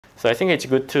So I think it's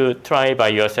good to try by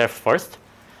yourself first.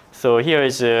 So here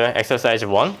is exercise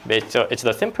 1. It's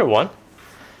the simple one.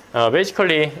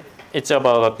 Basically, it's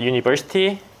about a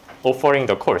university offering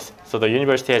the course. So the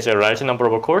university has a large number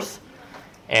of courses,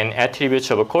 and attributes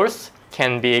of a course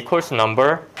can be course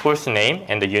number, course name,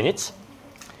 and the units.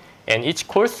 And each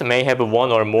course may have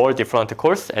one or more different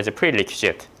courses as a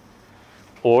prerequisite,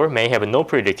 or may have no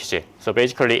prerequisite. So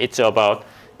basically, it's about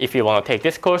if you want to take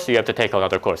this course, you have to take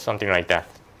another course, something like that.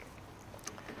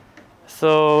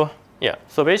 So yeah,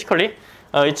 so basically,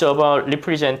 it's about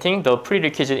representing the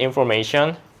prerequisite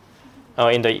information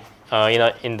in the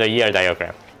ER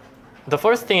diagram. The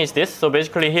first thing is this. So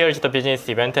basically, here is the business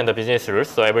event and the business rules.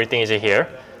 So everything is here.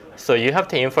 So you have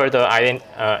to infer the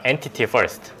entity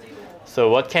first.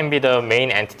 So what can be the main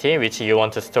entity which you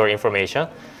want to store information?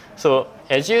 So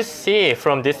as you see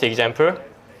from this example,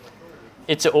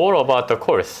 it's all about the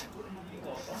course.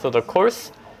 So the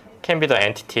course can be the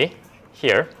entity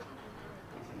here.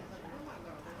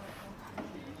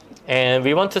 And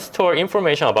we want to store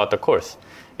information about the course.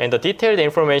 And the detailed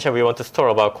information we want to store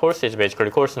about course is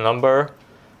basically course number,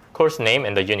 course name,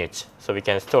 and the units. So we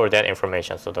can store that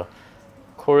information. So the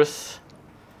course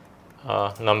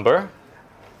number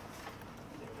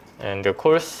and the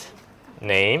course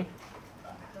name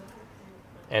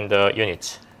and the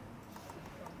units.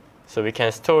 So we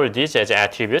can store these as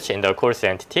attributes in the course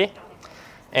entity.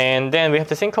 And then we have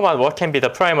to think about what can be the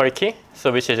primary key,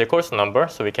 so which is a course number.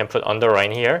 So we can put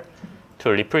underline here to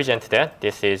represent that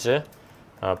this is a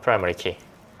primary key.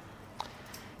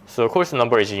 So course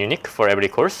number is unique for every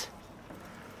course.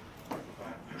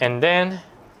 And then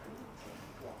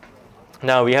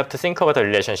now we have to think about the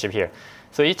relationship here.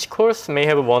 So each course may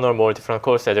have one or more different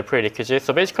courses as a prerequisite.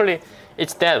 So basically,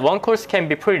 it's that one course can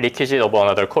be prerequisite of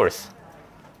another course.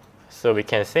 So we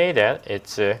can say that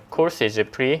its course is a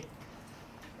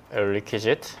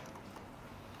prerequisite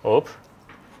of.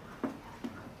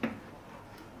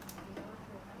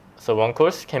 So one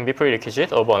course can be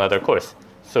prerequisite of another course.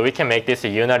 So we can make this a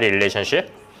unary relationship.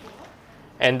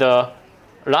 And the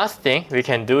last thing we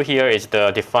can do here is the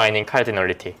defining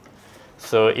cardinality.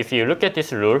 So if you look at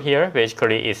this rule here,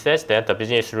 basically it says that the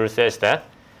business rule says that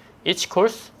each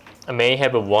course may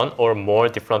have one or more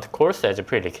different courses as a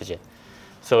prerequisite.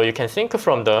 So you can think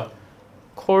from the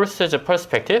course's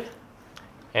perspective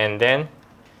and then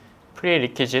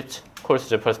prerequisite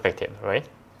course's perspective, right?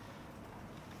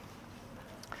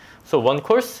 So one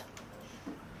course,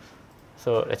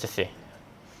 so let's see.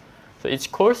 So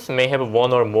each course may have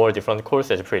one or more different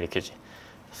courses as a prerequisite.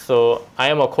 So I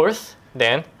am a course,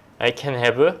 then I can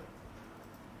have a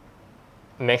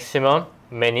maximum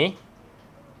many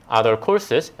other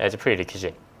courses as a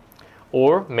prerequisite,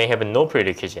 or may have no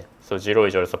prerequisite. So 0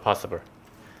 is also possible.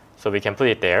 So we can put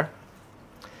it there.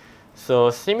 So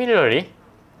similarly,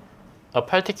 a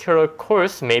particular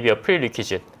course may be a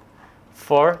prerequisite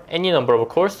for any number of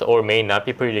courses or may not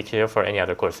be prerequisite for any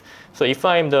other course. So if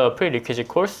I'm the prerequisite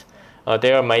course,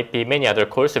 there might be many other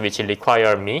courses which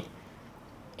require me,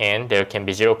 and there can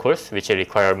be 0 course which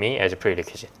require me as a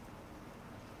prerequisite.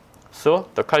 So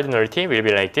the cardinality will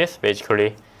be like this.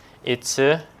 Basically, it's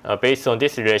based on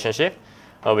this relationship.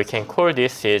 We can call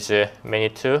this is many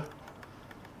to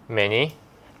many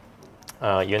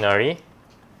unary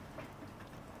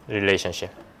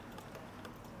relationship.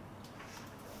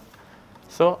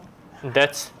 So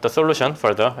that's the solution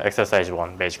for the exercise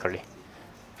 1, basically.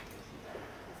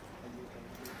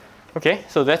 Okay,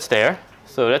 so that's there.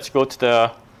 So let's go to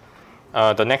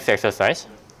the next exercise.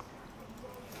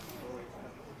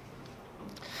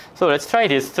 So let's try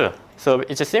this too. So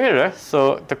it's similar.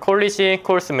 So the college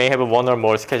course may have one or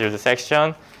more scheduled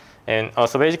section. And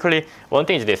so basically, one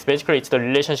thing is this. Basically, it's the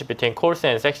relationship between course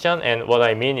and section. And what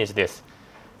I mean is this.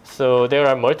 So there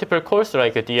are multiple courses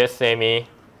like DSME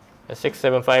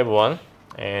 6751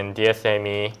 and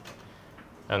DSME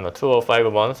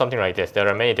 2051, something like this. There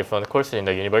are many different courses in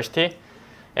the university.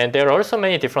 And there are also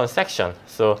many different sections.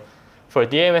 So for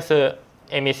DMS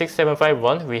ME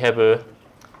 6751, we have a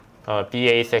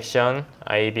BA section,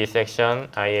 IB section,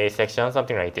 IA section,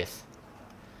 something like this.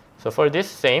 So for this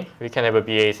same, we can have a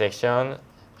BA section,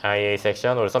 IA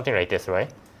section, or something like this, right?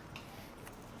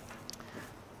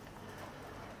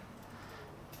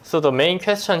 So the main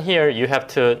question here you have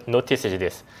to notice is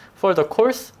this. For the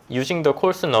course, using the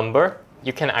course number,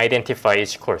 you can identify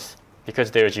each course because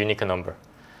there is unique number.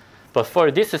 But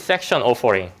for this section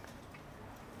offering,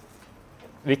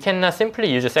 we cannot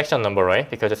simply use a section number, right?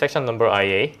 Because the section number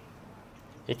IA,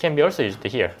 it can be also used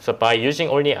here. So by using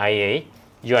only IA,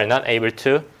 you are not able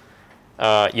to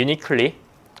uniquely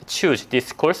choose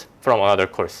this course from another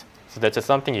course. So that's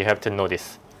something you have to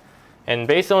notice. And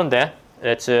based on that,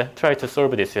 let's try to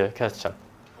solve this question.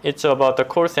 It's about the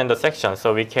course and the section,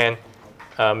 so we can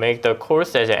make the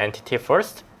course as an entity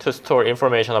first to store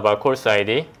information about course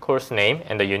ID, course name,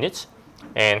 and the units.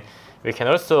 And we can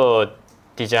also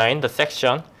design the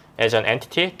section as an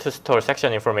entity to store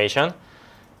section information,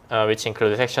 which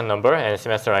includes section number and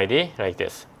semester ID, like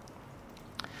this.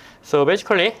 So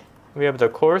basically, we have the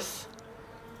course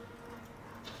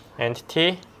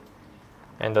entity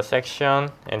and the section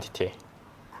entity.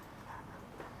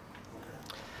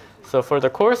 So for the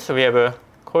course, we have a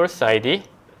course ID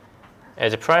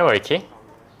as a primary key,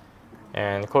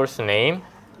 and course name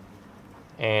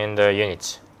and the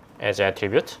units as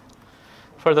attribute.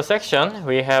 For the section,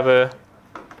 we have a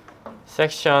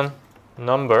section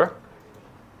number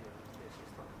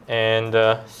and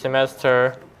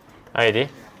semester ID.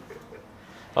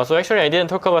 So actually I didn't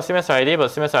talk about semester ID, but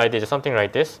semester ID is something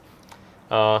like this.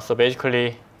 So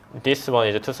basically this one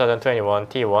is 2021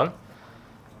 T1,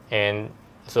 and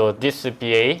so this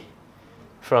BA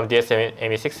from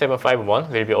DSME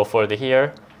 6751 will be offered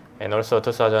here, and also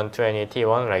 2020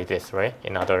 T1 like this, right,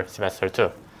 in other semester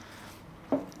too.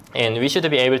 And we should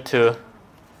be able to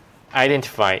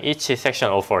identify each section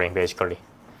offering basically.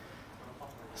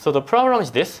 So the problem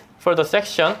is this: for the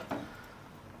section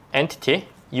entity,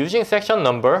 using section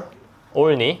number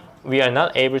only, we are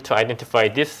not able to identify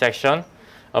this section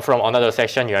from another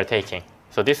section you are taking.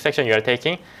 So this section you are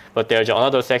taking, but there's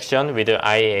another section with the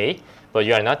IA, but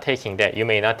you are not taking that. You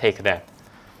may not take that.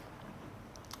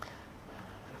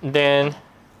 Then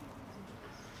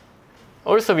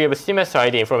also we have a semester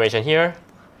ID information here.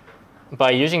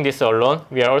 By using this alone,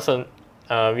 we also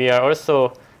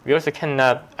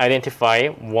cannot identify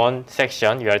one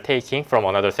section you are taking from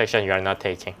another section you are not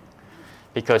taking,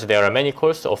 because there are many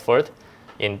courses offered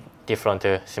in different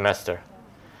semester.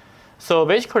 So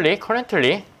basically,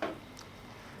 currently,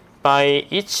 by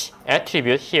each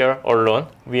attribute here alone,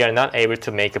 we are not able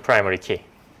to make a primary key,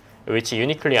 which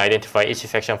uniquely identify each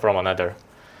section from another.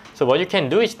 So what you can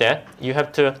do is that you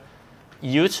have to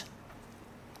use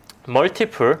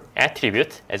multiple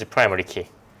attributes as a primary key.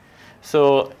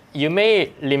 So you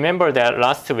may remember that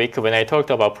last week when I talked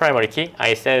about primary key,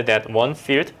 I said that one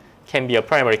field can be a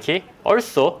primary key.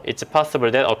 Also, it's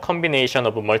possible that a combination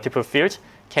of multiple fields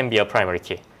can be a primary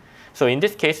key. So in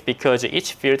this case, because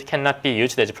each field cannot be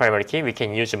used as a primary key, we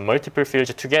can use multiple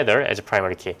fields together as a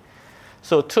primary key.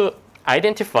 So to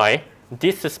identify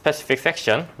this specific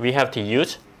section, we have to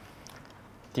use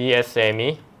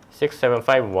DSME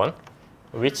 6751,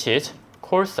 which is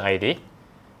course ID,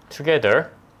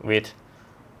 together with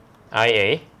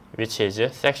IA, which is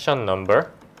section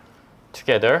number,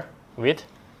 together with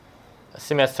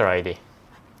semester ID,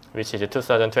 which is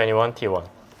 2021 T1.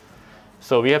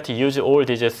 So we have to use all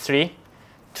these three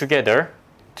together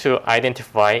to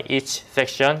identify each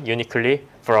section uniquely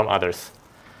from others.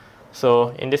 So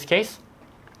in this case,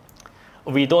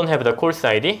 we don't have the course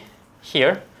ID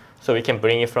here, so we can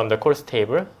bring it from the course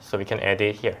table, so we can add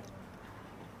it here.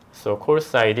 So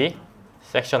course ID,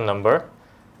 section number,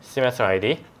 semester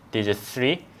ID, these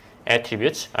three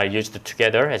attributes are used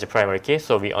together as a primary key,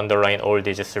 so we underline all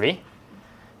these three,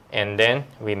 and then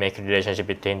we make a relationship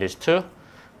between these two,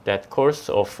 that course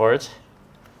offered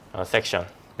section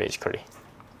basically.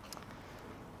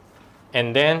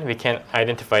 And then we can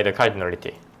identify the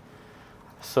cardinality.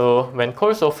 So when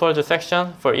course offers a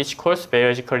section, for each course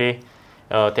basically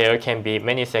there can be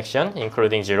many sections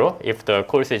including 0 if the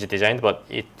course is designed but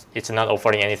it's not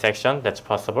offering any section, that's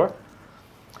possible.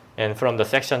 And from the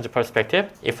section's perspective,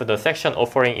 if the section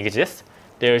offering exists,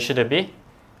 there should be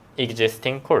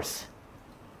existing course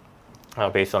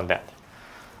based on that.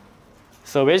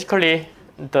 So basically,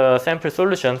 the sample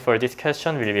solution for this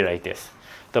question will be like this.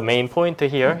 The main point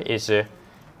here is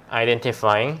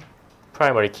identifying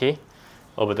primary key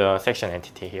of the section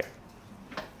entity here.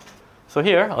 So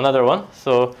here, another one.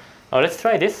 So let's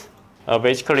try this.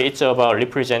 Basically, it's about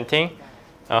representing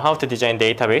how to design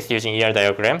database using ER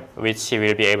diagram, which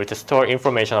will be able to store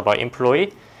information about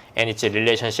employee and its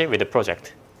relationship with the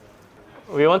project.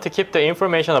 We want to keep the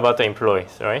information about the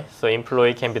employees, right? So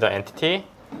employee can be the entity,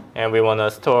 and we want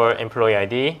to store employee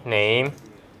ID, name,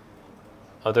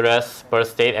 address,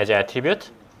 birth date as an attribute.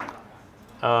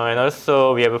 And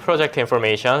also we have a project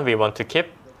information we want to keep.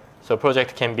 So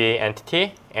project can be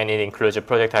entity, and it includes a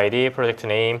project ID, project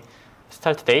name,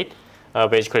 start date.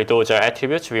 Basically those are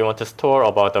attributes we want to store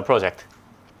about the project.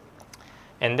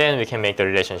 And then we can make the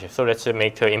relationship. So let's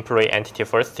make the employee entity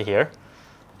first here.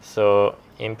 So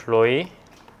employee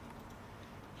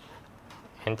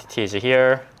entity is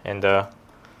here, and the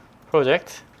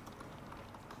project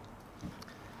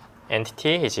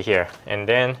entity is here. And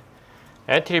then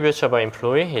attributes of an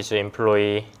employee is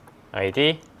employee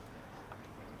ID,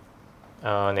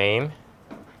 name,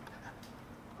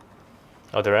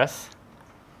 address,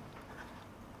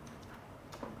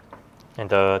 and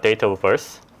the date of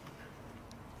birth.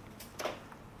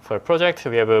 For project,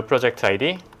 we have a project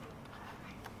ID,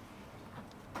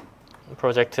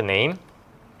 project name,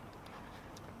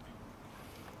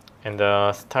 and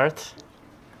the start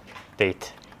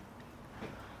date,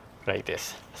 like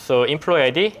this. So employee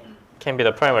ID can be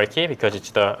the primary key because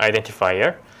it's the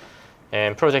identifier,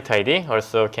 and project ID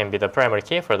also can be the primary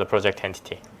key for the project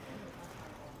entity.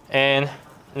 And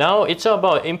now it's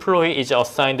about employee is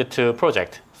assigned to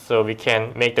project. So we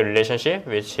can make the relationship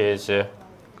which is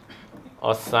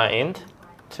assigned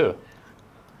to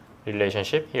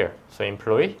relationship here. So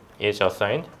employee is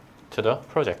assigned to the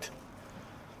project.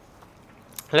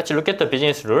 Let's look at the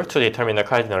business rule to determine the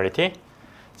cardinality.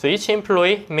 So each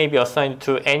employee may be assigned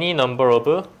to any number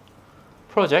of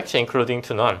projects including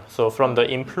to none. So from the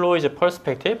employee's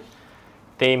perspective,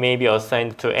 they may be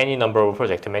assigned to any number of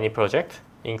projects, many projects,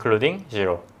 including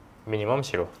 0, minimum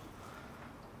 0.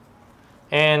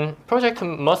 And project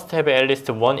must have at least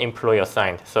one employee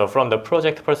assigned. So from the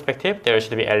project perspective, there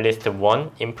should be at least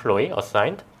one employee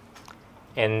assigned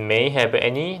and may have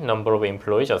any number of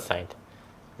employees assigned,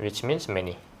 which means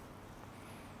many.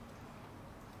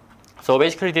 So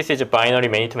basically this is a binary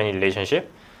many-to-many relationship.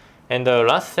 And the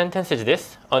last sentence is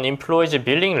this: an employee's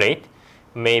billing rate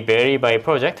may vary by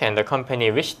project and the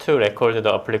company wish to record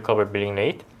the applicable billing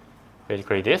rate,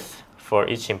 basically this, for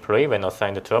each employee when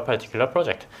assigned to a particular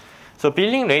project. So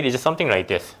billing rate is something like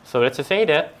this. So let's say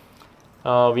that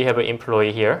we have an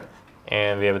employee here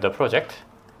and we have the project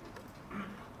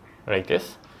like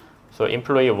this. So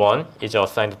employee 1 is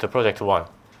assigned to project 1.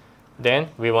 Then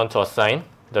we want to assign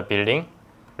the billing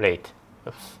rate.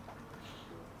 Oops.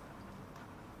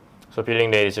 So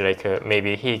billing rate is like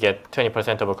maybe he get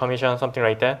 20% of a commission, something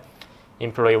like that.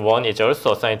 Employee 1 is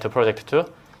also assigned to project 2.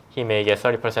 He may get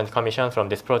 30% commission from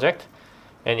this project.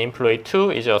 And employee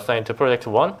 2 is assigned to project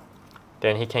 1.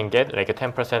 Then he can get like a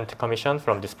 10% commission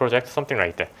from this project, something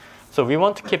like that. So we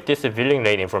want to keep this billing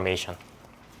rate information.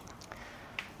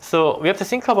 So we have to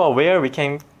think about where we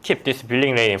can keep this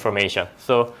billing rate information.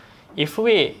 So if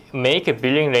we make a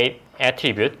billing rate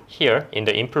attribute here in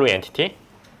the employee entity,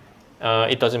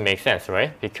 it doesn't make sense,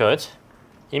 right? Because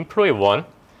employee 1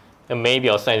 may be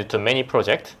assigned to many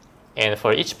projects, and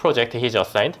for each project he's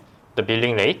assigned, the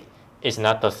billing rate is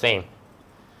not the same.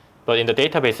 But in the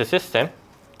database system,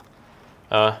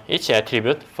 each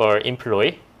attribute for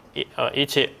employee,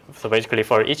 so basically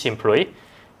for each employee,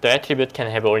 the attribute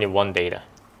can have only one data.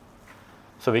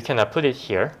 So we cannot put it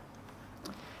here.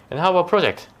 And how about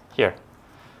project here?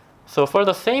 So for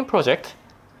the same project,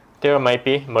 there might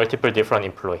be multiple different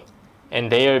employees,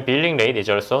 and their billing rate is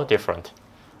also different.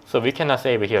 So we cannot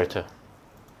save here too.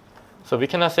 So we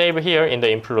cannot save here in the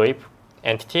employee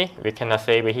entity. We cannot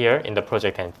save here in the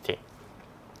project entity.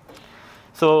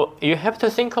 So you have to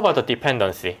think about the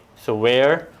dependency. So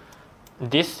where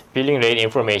this billing rate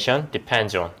information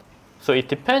depends on. So it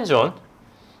depends on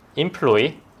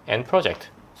employee and project.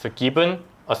 So given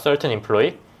a certain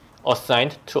employee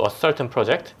assigned to a certain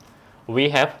project, we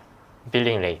have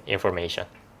billing rate information.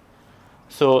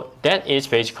 So that is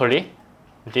basically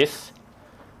this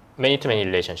many-to-many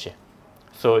relationship.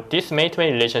 So this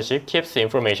many-to-many relationship keeps the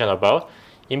information about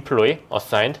employee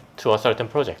assigned to a certain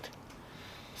project.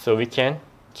 So we can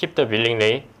keep the billing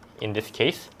rate in this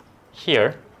case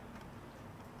here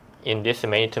in this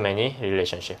many-to-many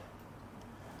relationship.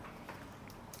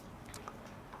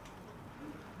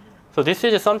 So this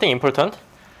is something important.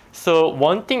 So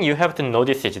one thing you have to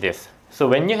notice is this. So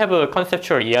when you have a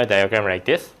conceptual ER diagram like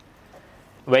this,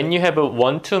 when you have a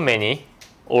one-to-many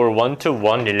or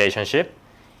one-to-one relationship,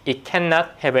 it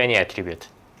cannot have any attribute.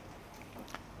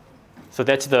 So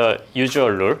that's the usual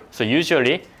rule. So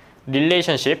usually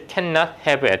relationship cannot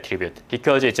have an attribute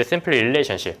because it's a simply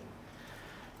relationship.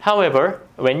 However,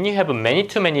 when you have a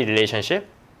many-to-many relationship,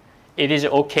 it is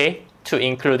okay to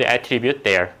include attribute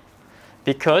there,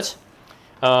 because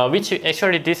which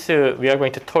actually this we are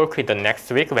going to talk in the next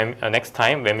week next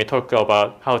time when we talk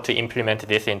about how to implement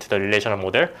this into the relational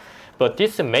model. But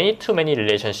this many-to-many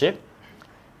relationship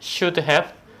should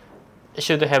have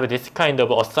this kind of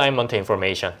assignment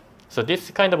information. So this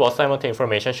kind of assignment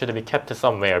information should be kept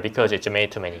somewhere because it's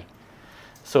many-to-many.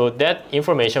 So that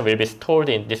information will be stored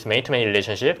in this many-to-many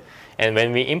relationship, and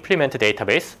when we implement the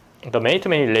database, the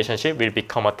many-to-many relationship will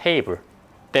become a table.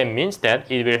 That means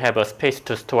that it will have a space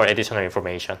to store additional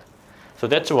information. So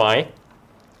that's why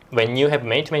when you have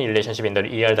many-to-many relationship in the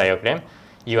ER diagram,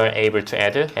 you are able to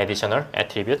add additional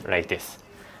attribute like this.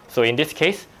 So in this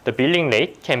case, the billing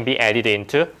rate can be added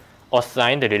into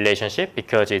assigned relationship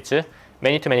because it's a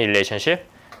many-to-many relationship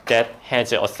that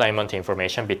has assignment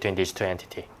information between these two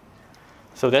entities.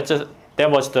 So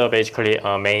that was the basically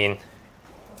main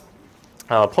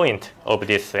point of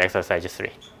this exercise 3.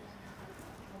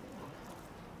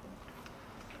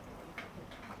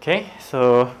 Okay,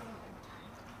 so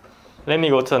let me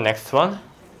go to the next one.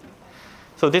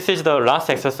 So this is the last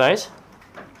exercise.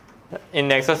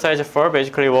 In exercise 4,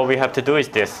 basically what we have to do is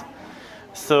this.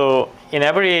 So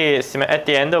at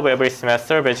the end of every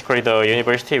semester, basically the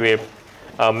university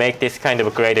will make this kind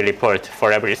of grade report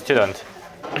for every student.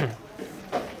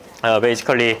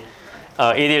 Basically, it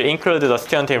will include the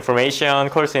student information,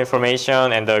 course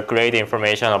information, and the grade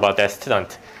information about that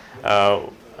student.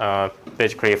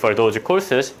 Basically, for those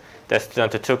courses that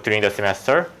student took during the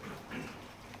semester.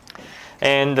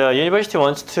 And the university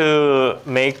wants to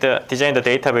design the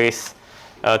database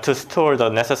to store the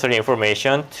necessary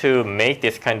information to make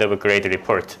this kind of a grade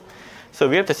report. So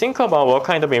we have to think about what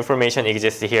kind of information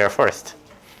exists here first.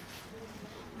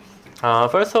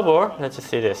 First of all, let's just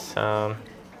see this.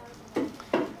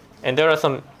 And there are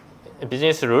some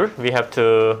business rules we have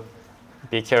to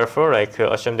be careful, like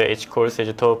assume that each course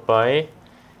is taught by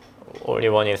only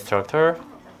one instructor.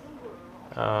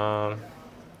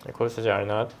 The courses are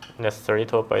not necessarily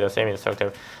taught by the same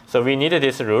instructor. So we needed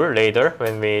this rule later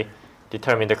when we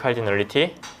determine the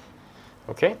cardinality.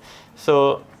 Okay,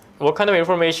 so what kind of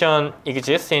information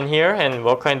exists in here and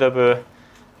what kind of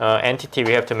entity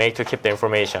we have to make to keep the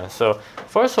information. So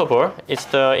first of all, it's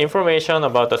the information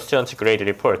about the student's grade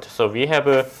report. So we have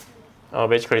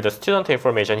basically the student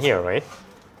information here, right?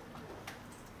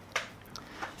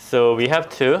 So we have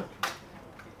to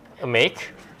make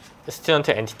a student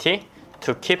entity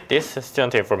to keep this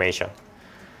student information.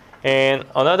 And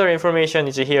another information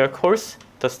is here, course.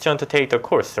 The student take the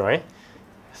course, right?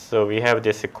 So we have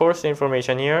this course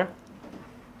information here.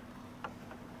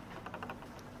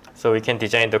 So we can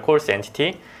design the course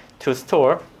entity to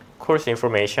store course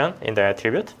information in the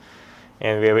attribute.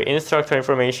 And we have instructor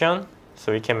information.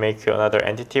 So we can make another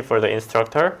entity for the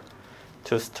instructor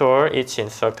to store each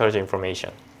instructor's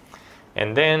information.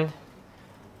 And then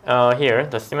here,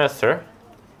 the semester.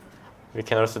 We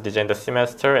can also design the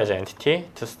semester as an entity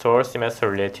to store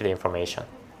semester-related information.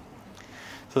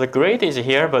 So the grade is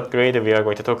here, but grade we are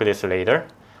going to talk this later.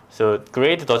 So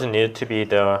grade doesn't need to be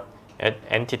the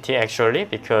entity actually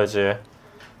because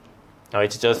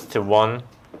it's just one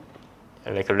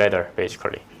like a letter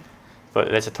basically.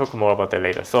 But let's talk more about that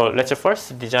later. So let's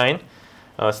first design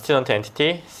a student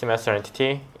entity, semester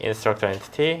entity, instructor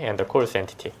entity, and the course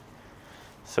entity.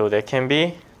 So that can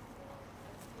be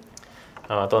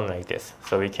done like this.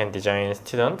 So we can design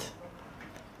student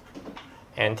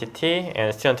entity,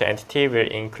 and student entity will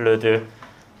include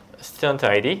student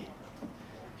ID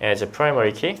as a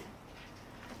primary key,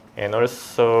 and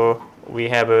also we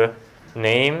have a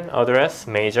name, address,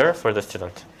 major for the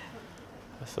student.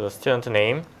 So the student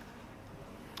name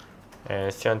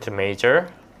and student major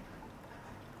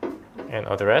and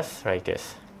address like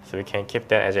this. So we can keep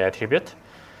that as an attribute,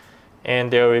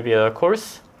 and there will be a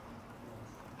course.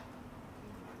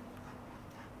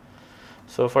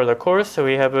 So for the course,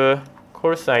 we have a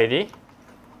course ID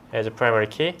as a primary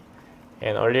key,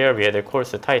 and earlier we had a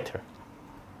course title.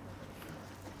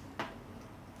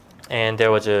 And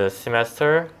there was a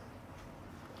semester.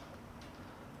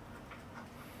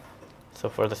 So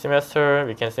for the semester,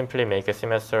 we can simply make a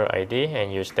semester ID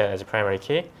and use that as a primary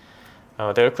key.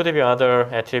 There could be other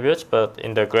attributes, but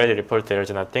in the grade report there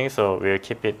is nothing, so we'll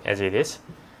keep it as it is.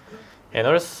 And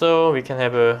also we can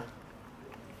have a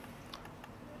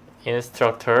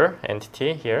instructor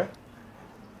entity here.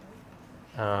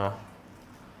 So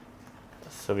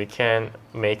we can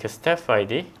make a staff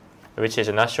ID, which is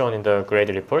not shown in the grade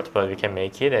report, but we can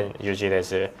make it and use it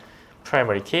as a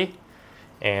primary key.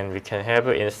 And we can have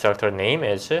an instructor name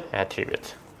as an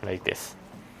attribute, like this.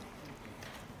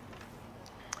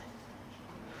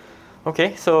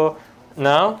 Okay, so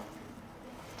now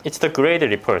it's the grade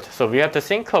report. So we have to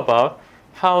think about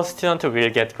how student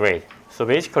will get grade. So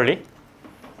basically,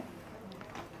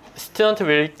 student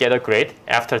will get a grade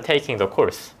after taking the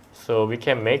course. So we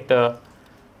can make the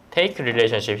take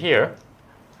relationship here.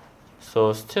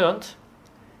 So student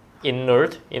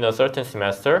enrolled in a certain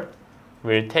semester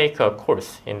will take a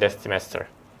course in that semester.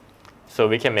 So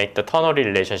we can make the ternary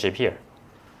relationship here.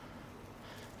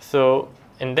 So,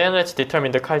 and then let's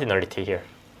determine the cardinality here.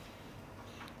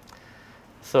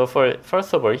 So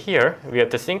first of all here, we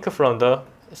have to think from the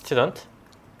student,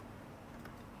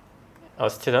 a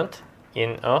student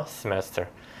in a semester.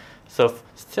 So a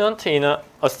student in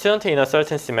a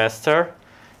certain semester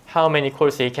how many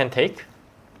courses he can take.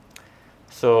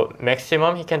 So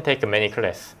maximum he can take many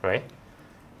classes, right?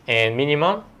 And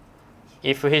minimum,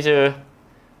 if he's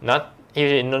not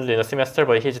enrolled in a semester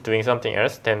but he's doing something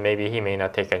else, then maybe he may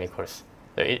not take any course.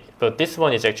 But this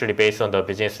one is actually based on the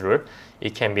business rule.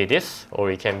 It can be this,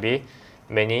 or it can be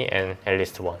many and at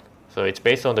least one. So it's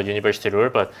based on the university rule,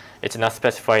 but it's not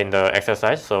specified in the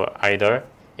exercise, so either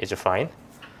is fine.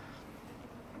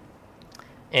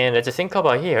 And let's think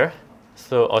about here.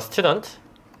 So a student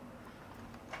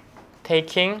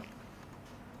taking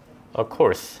a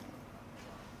course.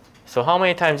 So how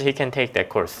many times he can take that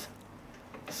course?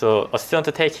 So a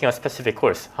student taking a specific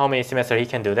course, how many semesters he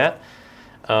can do that?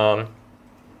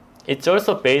 It's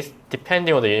also based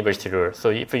depending on the university rule. So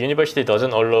if a university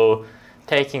doesn't allow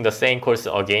taking the same course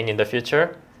again in the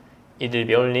future, it will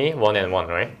be only 1 and 1,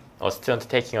 right? A student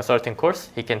taking a certain course,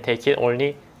 he can take it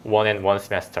only 1 and 1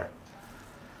 semester.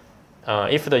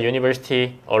 If the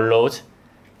university allows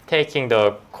taking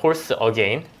the course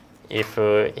again, if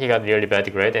he got really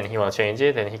bad grade and he wants to change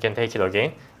it, then he can take it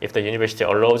again. If the university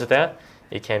allows that,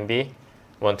 it can be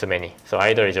 1 to many. So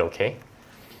either is okay.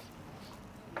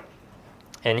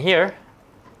 And here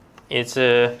it's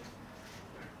a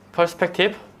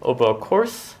perspective of a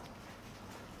course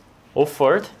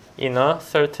offered in a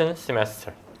certain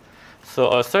semester.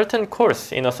 So a certain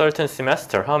course in a certain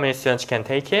semester, how many students can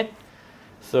take it?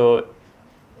 So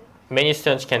many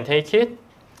students can take it,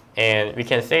 and we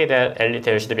can say that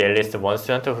there should be at least one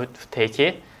student who take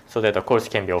it so that the course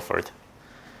can be offered.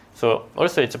 So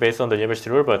also it's based on the university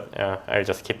rule, but I'll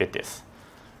just keep it this.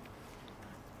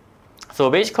 So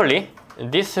basically,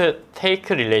 this take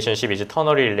relationship is a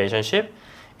ternary relationship,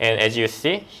 and as you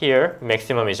see here,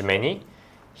 maximum is many,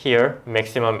 here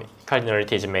maximum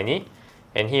cardinality is many,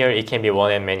 and here it can be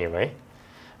 1 and many, right?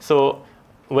 So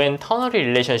when ternary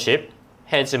relationship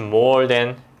has more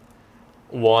than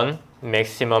 1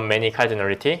 maximum many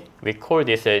cardinality, we call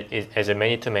this as a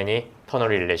many-to-many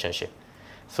ternary relationship.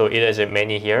 So it has a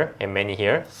many here and many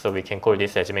here, so we can call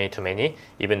this as many-to-many,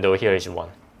 even though here is 1.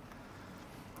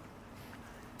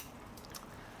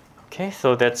 Okay,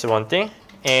 so that's one thing.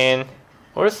 And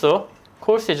also,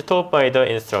 course is taught by the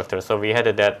instructor. So we had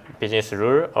that business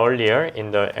rule earlier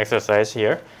in the exercise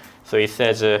here. So it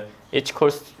says each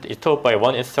course is taught by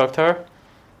one instructor,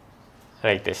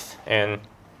 like this. And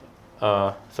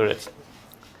so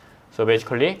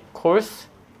basically, course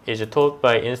is taught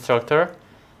by instructor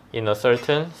in a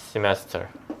certain semester.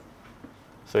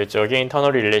 So it's again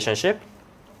ternary relationship.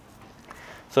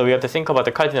 So we have to think about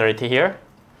the cardinality here.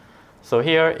 So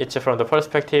here it's from the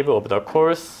perspective of the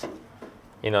course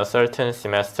in a certain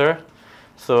semester.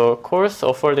 So course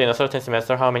offered in a certain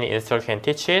semester, how many instructors can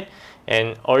teach it?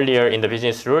 And earlier in the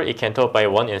business rule, it can taught by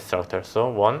one instructor. So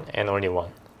 1 and only 1.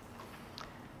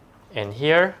 And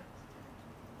here,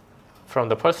 from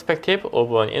the perspective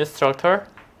of an instructor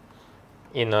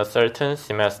in a certain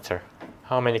semester,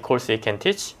 how many courses he can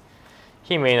teach?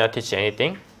 He may not teach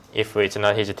anything if it's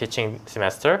not his teaching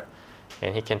semester,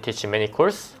 and he can teach many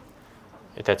courses.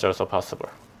 That's also possible.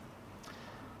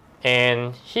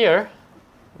 And here,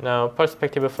 now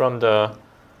perspective from the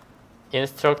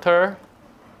instructor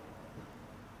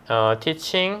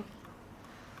teaching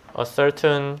a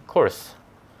certain course.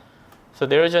 So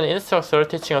there is an instructor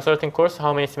teaching a certain course.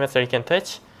 How many semesters he can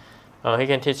teach? He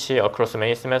can teach across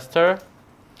many semesters,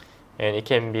 and it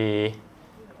can be,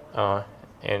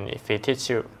 and if he teaches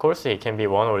a course, it can be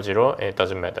 1 or 0, and it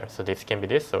doesn't matter. So this can be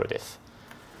this or this.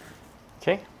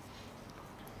 Okay.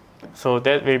 So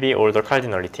that will be all the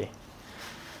cardinality.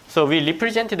 So we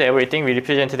represented everything. We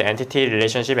represented the entity,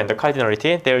 relationship, and the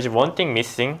cardinality. There is one thing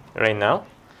missing right now,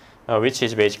 which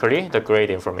is basically the grade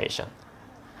information.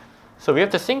 So we have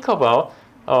to think about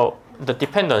the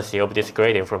dependency of this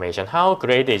grade information. How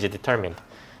grade is determined?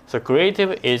 So grade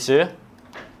is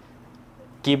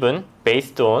given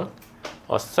based on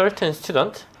a certain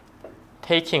student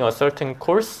taking a certain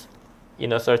course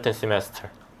in a certain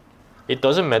semester. It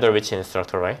doesn't matter which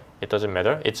instructor, right? It doesn't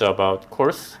matter. It's about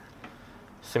course,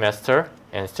 semester,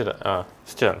 and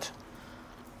student.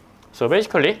 So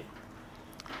basically,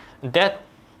 that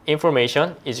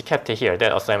information is kept here.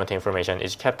 That assignment information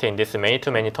is kept in this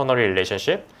many-to-many ternary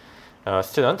relationship.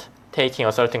 Student taking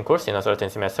a certain course in a certain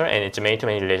semester, and it's a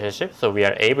many-to-many relationship. So we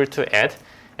are able to add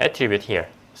attribute here.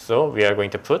 So we are going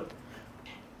to put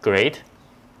grade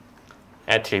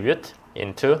attribute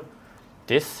into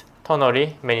this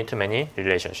ternary many-to-many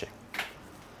relationship.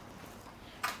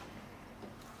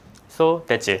 So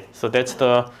that's it. So that's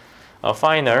the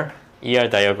final ER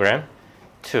diagram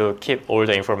to keep all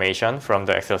the information from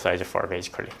the exercise 4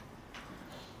 basically.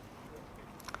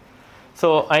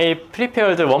 So I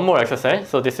prepared one more exercise,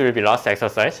 so this will be last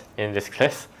exercise in this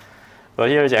class. But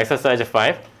here is exercise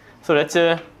 5. So let's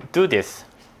do this.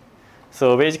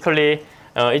 So basically,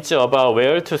 it's about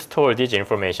where to store this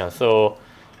information. So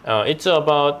it's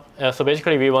about, so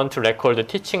basically we want to record the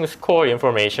teaching score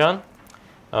information.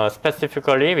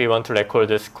 Specifically, we want to record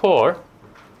the score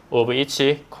of each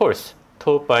course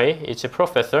taught by each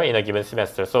professor in a given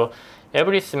semester. So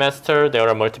every semester there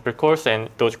are multiple courses, and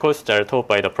those courses are taught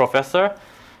by the professor.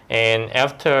 And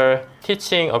after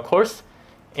teaching a course,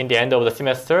 in the end of the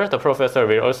semester, the professor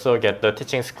will also get the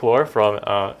teaching score from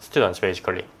students,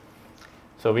 basically.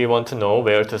 So we want to know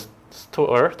where to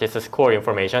store this score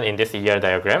information in this ER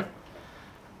diagram.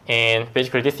 And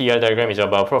basically this ER diagram is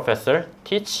about professor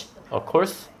teach a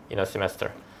course in a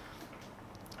semester.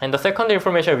 And the second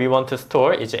information we want to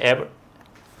store is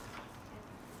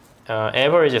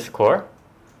average score.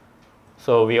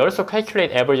 So we also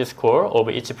calculate average score of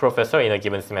each professor in a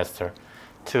given semester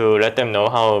to let them know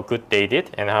how good they did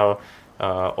and how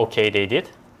okay they did.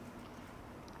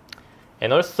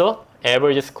 And also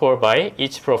average score by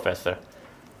each professor.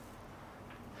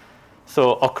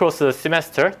 So across the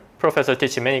semester, professor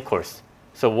teaches many courses.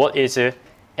 So what is the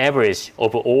average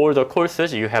of all the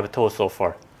courses you have taught so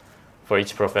far for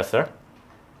each professor?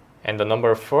 And the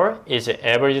number 4 is the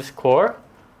average score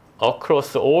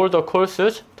across all the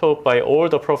courses taught by all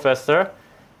the professors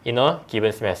in a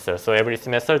given semester. So every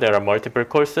semester there are multiple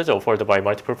courses offered by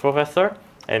multiple professors,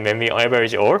 and when we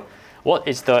average all, what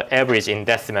is the average in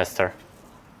that semester?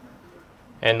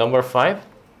 And number 5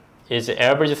 is the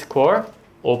average score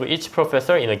of each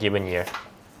professor in a given year.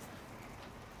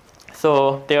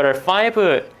 So there are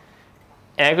 5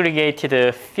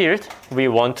 aggregated fields we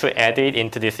want to add it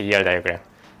into this ER diagram.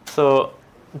 So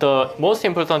the most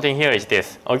important thing here is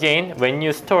this. Again, when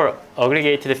you store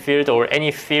aggregated field or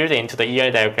any field into the ER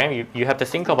diagram, you have to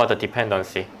think about the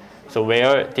dependency. So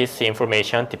where this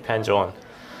information depends on.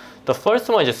 The first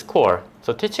one is score.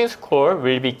 So teaching score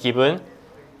will be given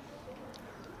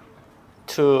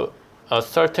to a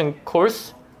certain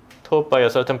course taught by a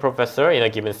certain professor in a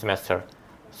given semester.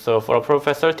 So for a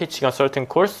professor teaching a certain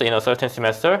course in a certain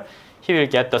semester, he will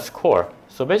get the score.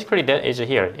 So basically that is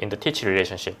here in the teach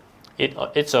relationship.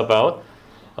 It's about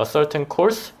a certain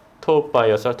course taught by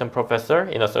a certain professor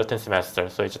in a certain semester.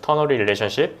 So it's a ternary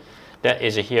relationship that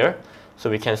is here. So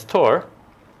we can store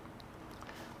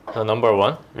the number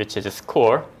 1, which is the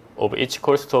score of each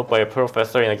course taught by a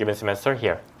professor in a given semester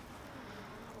here.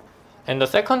 And the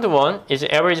second one is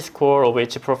the average score of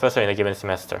each professor in a given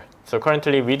semester. So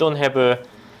currently we don't have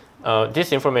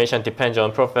this information depends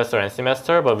on professor and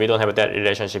semester, but we don't have that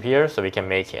relationship here, so we can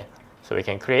make it. So we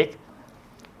can create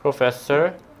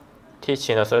professor teach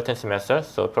in a certain semester.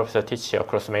 So professor teach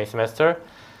across many semesters.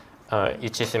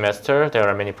 Each semester there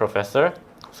are many professors,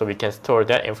 so we can store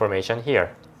that information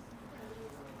here.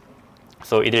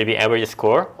 So it will be average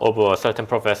score of a certain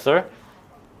professor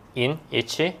in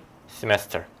each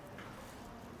semester.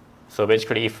 So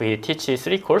basically if we teach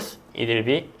 3 courses, it will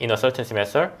be in a certain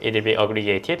semester, it will be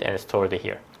aggregated and stored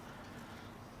here.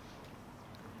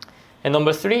 And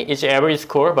number 3 is average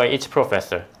score by each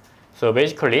professor. So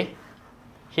basically,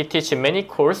 he teaches many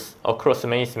courses across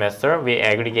many semesters. We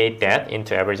aggregate that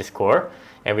into average score,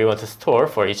 and we want to store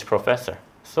for each professor.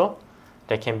 So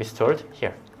that can be stored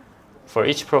here. For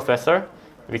each professor,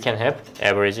 we can have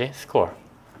average score.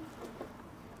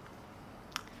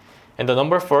 And the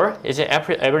number 4 is the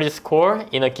average score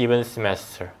in a given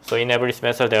semester. So in every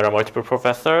semester, there are multiple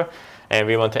professors, and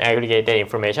we want to aggregate that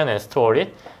information and store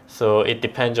it. So it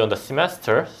depends on the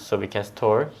semester, so we can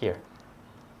store here.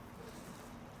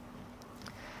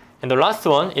 And the last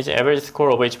one is the average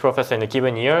score of each professor in a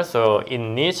given year. So it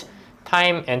needs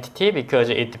time entity because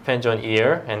it depends on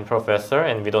year and professor,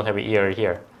 and we don't have a year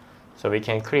here. So we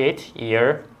can create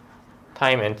year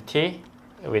time entity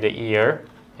with a year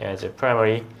as a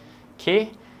primary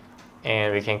key,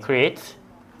 and we can create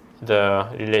the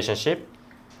relationship.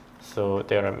 So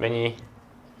there are many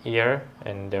year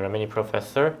and there are many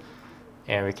professor,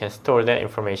 and we can store that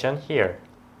information here.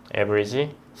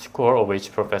 Average score of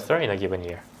each professor in a given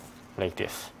year, like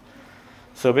this.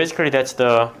 So basically that's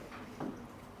the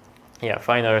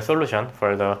final solution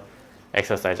for the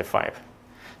exercise 5.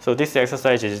 So this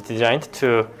exercise is designed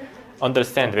to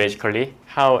understand basically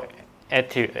how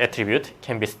attribute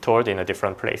can be stored in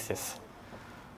different places.